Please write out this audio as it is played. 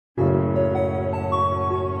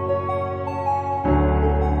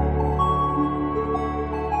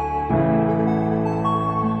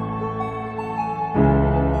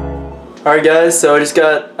Alright guys, so I just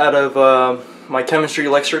got out of my chemistry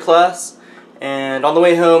lecture class, and on the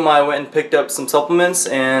way home I went and picked up some supplements,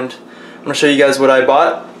 and I'm going to show you guys what I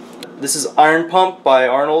bought. This is Iron Pump by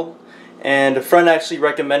Arnold, and a friend actually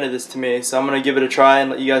recommended this to me, so I'm going to give it a try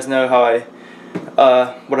and let you guys know how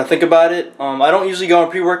what I think about it. I don't usually go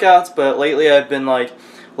on pre-workouts, but lately I've been like a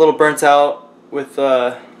little burnt out with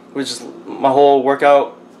just my whole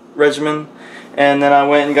workout regimen, and then I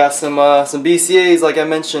went and got some BCAAs like I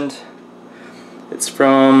mentioned. It's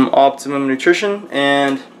from Optimum Nutrition,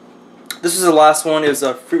 and this is the last one. It was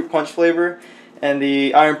a fruit punch flavor, and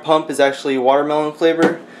the Iron Pump is actually watermelon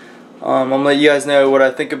flavor. I'm gonna let you guys know what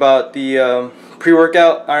I think about the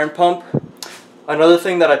pre-workout Iron Pump. Another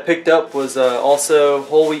thing that I picked up was also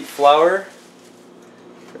whole wheat flour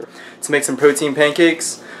to make some protein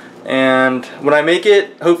pancakes, and when I make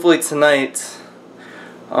it, hopefully tonight,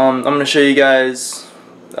 I'm gonna show you guys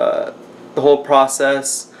the whole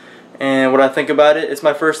process and what I think about it. It's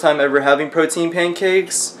my first time ever having protein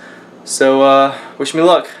pancakes, so wish me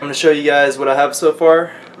luck. I'm going to show you guys what I have so far,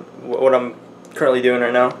 what I'm currently doing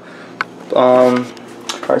right now.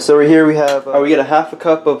 Alright, so over here we have, we get a half a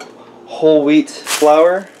cup of whole wheat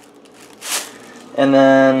flour, and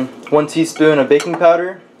then 1 teaspoon of baking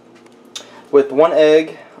powder, with 1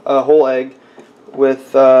 egg, a whole egg,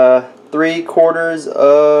 with 3/4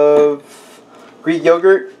 of Greek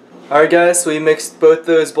yogurt. Alright guys, so we mixed both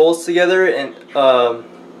those bowls together in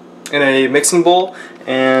a mixing bowl,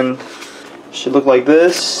 and it should look like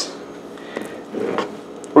this.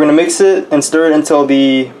 We're going to mix it and stir it until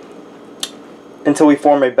we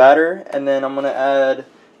form a batter, and then I'm going to add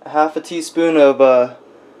a half a teaspoon of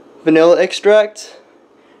vanilla extract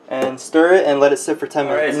and stir it and let it sit for 10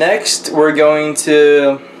 minutes. Alright, next we're going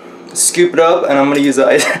to scoop it up, and I'm going to use an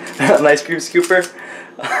ice cream scooper.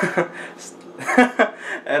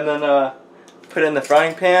 And then put it in the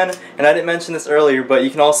frying pan. And I didn't mention this earlier, but you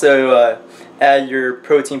can also add your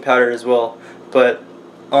protein powder as well. But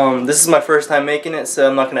this is my first time making it, so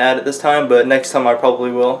I'm not going to add it this time, but next time I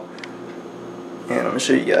probably will. And I'm going to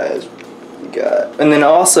show you guys what we got. And then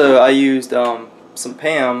also I used some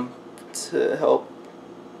Pam to help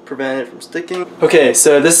prevent it from sticking. Okay,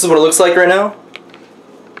 so this is what it looks like right now.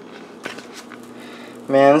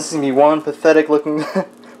 Man, this is going to be one pathetic looking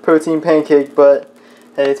protein pancake, but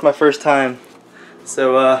hey, it's my first time,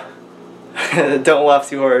 so don't laugh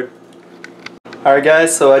too hard. Alright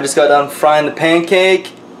guys, so I just got done frying the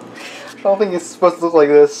pancake. I don't think it's supposed to look like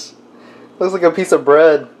this. It looks like a piece of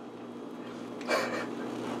bread.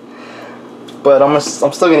 But I'm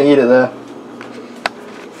still gonna eat it though.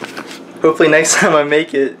 Hopefully next time I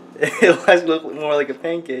make it, it'll actually look more like a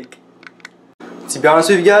pancake. To be honest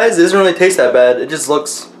with you guys, it doesn't really taste that bad. It just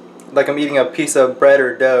looks like I'm eating a piece of bread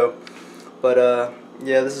or dough. But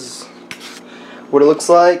yeah, this is what it looks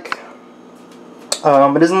like.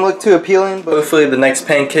 It doesn't look too appealing, but hopefully the next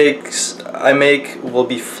pancakes I make will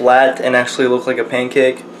be flat and actually look like a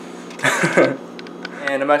pancake.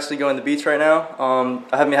 And I'm actually going to the beach right now.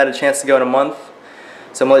 I haven't had a chance to go in a month,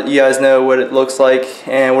 so I'm going to let you guys know what it looks like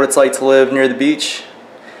and what it's like to live near the beach.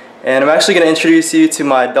 And I'm actually going to introduce you to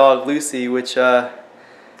my dog Lucy, which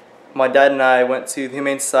my dad and I went to the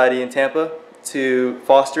Humane Society in Tampa to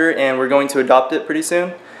foster, and we're going to adopt it pretty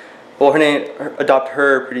soon. Well, adopt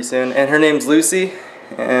her pretty soon, and her name's Lucy,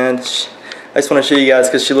 and I just want to show you guys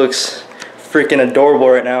because she looks freaking adorable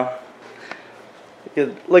right now.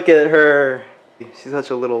 Look at her. She's such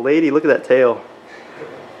a little lady. Look at that tail.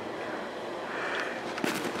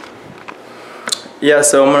 Yeah,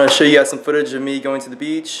 so I'm going to show you guys some footage of me going to the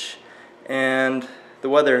beach and the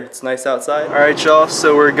weather. It's nice outside. Alright y'all,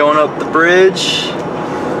 so we're going up the bridge.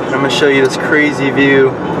 I'm going to show you this crazy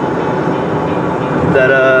view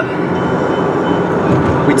that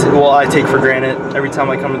I take for granted every time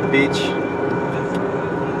I come to the beach.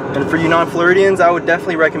 And for you non-Floridians, I would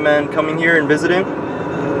definitely recommend coming here and visiting.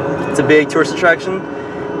 It's a big tourist attraction,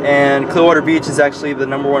 and Clearwater Beach is actually the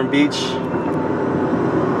 #1 beach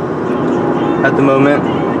at the moment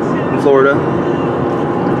in Florida.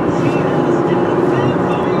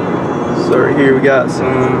 So right here we got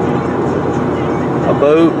a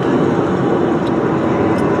boat,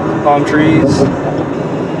 palm trees.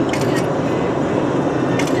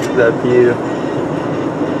 Look at that view.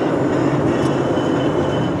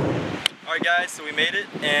 Alright guys, so we made it,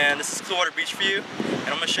 and this is Clearwater Beach for you, and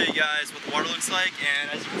I'm going to show you guys what the water looks like.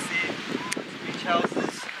 And as you can see, beach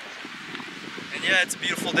houses, and yeah, it's a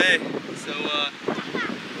beautiful day. So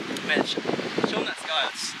man, show them that sky.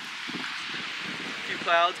 It's a few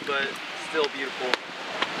clouds, but still beautiful.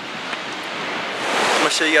 I'm going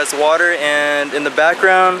to show you guys the water, and in the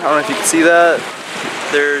background, I don't know if you can see that,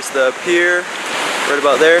 there's the pier right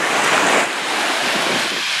about there.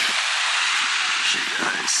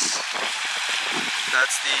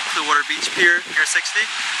 That's the Clearwater Beach Pier, Pier 60. It's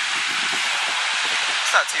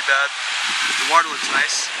not too bad. The water looks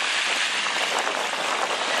nice.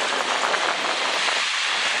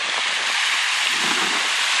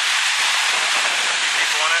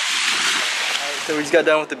 People on it. Alright, so we just got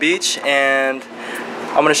done with the beach, and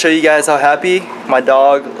I'm gonna show you guys how happy my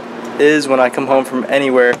dog is when I come home from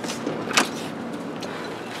anywhere.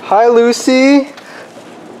 Hi, Lucy.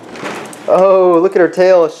 Oh, look at her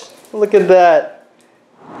tail. Look at that.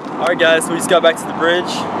 Alright guys, so we just got back to the bridge.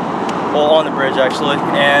 Well, on the bridge actually,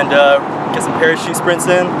 and get some parachute sprints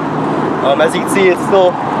in. As you can see, it's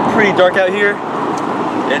still pretty dark out here.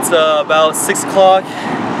 It's about 6 o'clock,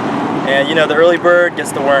 and you know, the early bird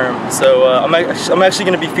gets the worm. So I'm actually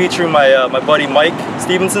going to be featuring my buddy Mike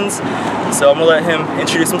Stevenson's. So I'm going to let him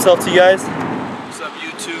introduce himself to you guys. What's up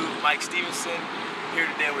YouTube, Mike Stevenson, here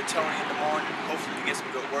today with Tony in the morning. Hopefully we get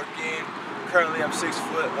some good work in. Currently I'm 6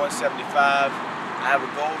 foot, 175. I have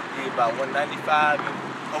a goal to be about 195, and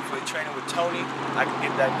hopefully training with Tony, I can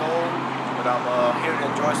get that goal. But I'm here to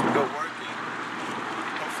enjoy some good work and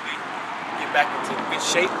hopefully get back into good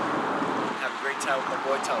shape. Have a great time with my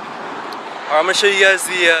boy Tony. Alright, I'm going to show you guys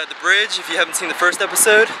the bridge if you haven't seen the first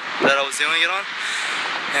episode that I was doing it on.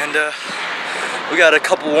 And we got a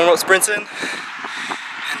couple warm-up sprints in, and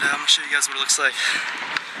I'm going to show you guys what it looks like.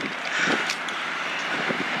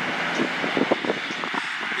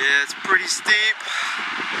 Yeah, it's pretty steep.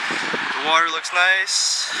 The water looks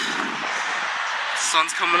nice. The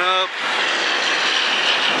sun's coming up.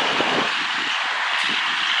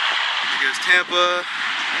 There goes Tampa.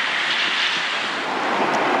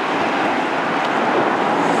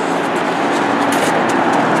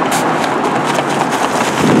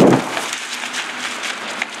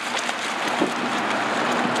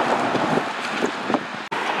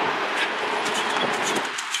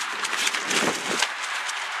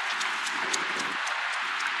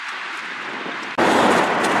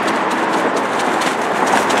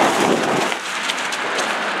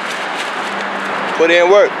 Put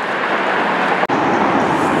in work.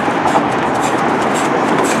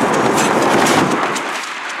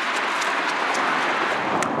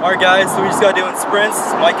 Alright guys, so we just got doing sprints,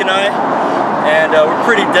 Mike and I, and we're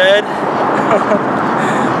pretty dead.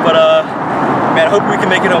 But man, I hope we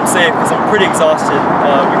can make it home safe because I'm pretty exhausted.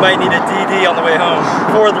 We might need a DD on the way home,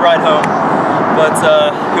 for the ride home. But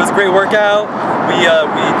it was a great workout. We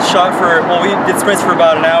shot for, well, we did sprints for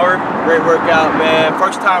about an hour. Great workout, man.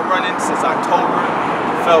 First time running since October.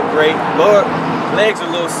 Felt great. Lord, legs are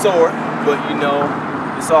a little sore, but you know,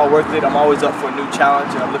 it's all worth it. I'm always up for a new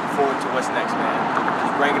challenge, and I'm looking forward to what's next, man.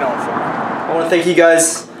 Just bring it on for me. I want to thank you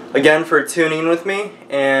guys again for tuning in with me,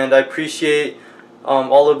 and I appreciate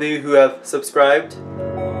all of you who have subscribed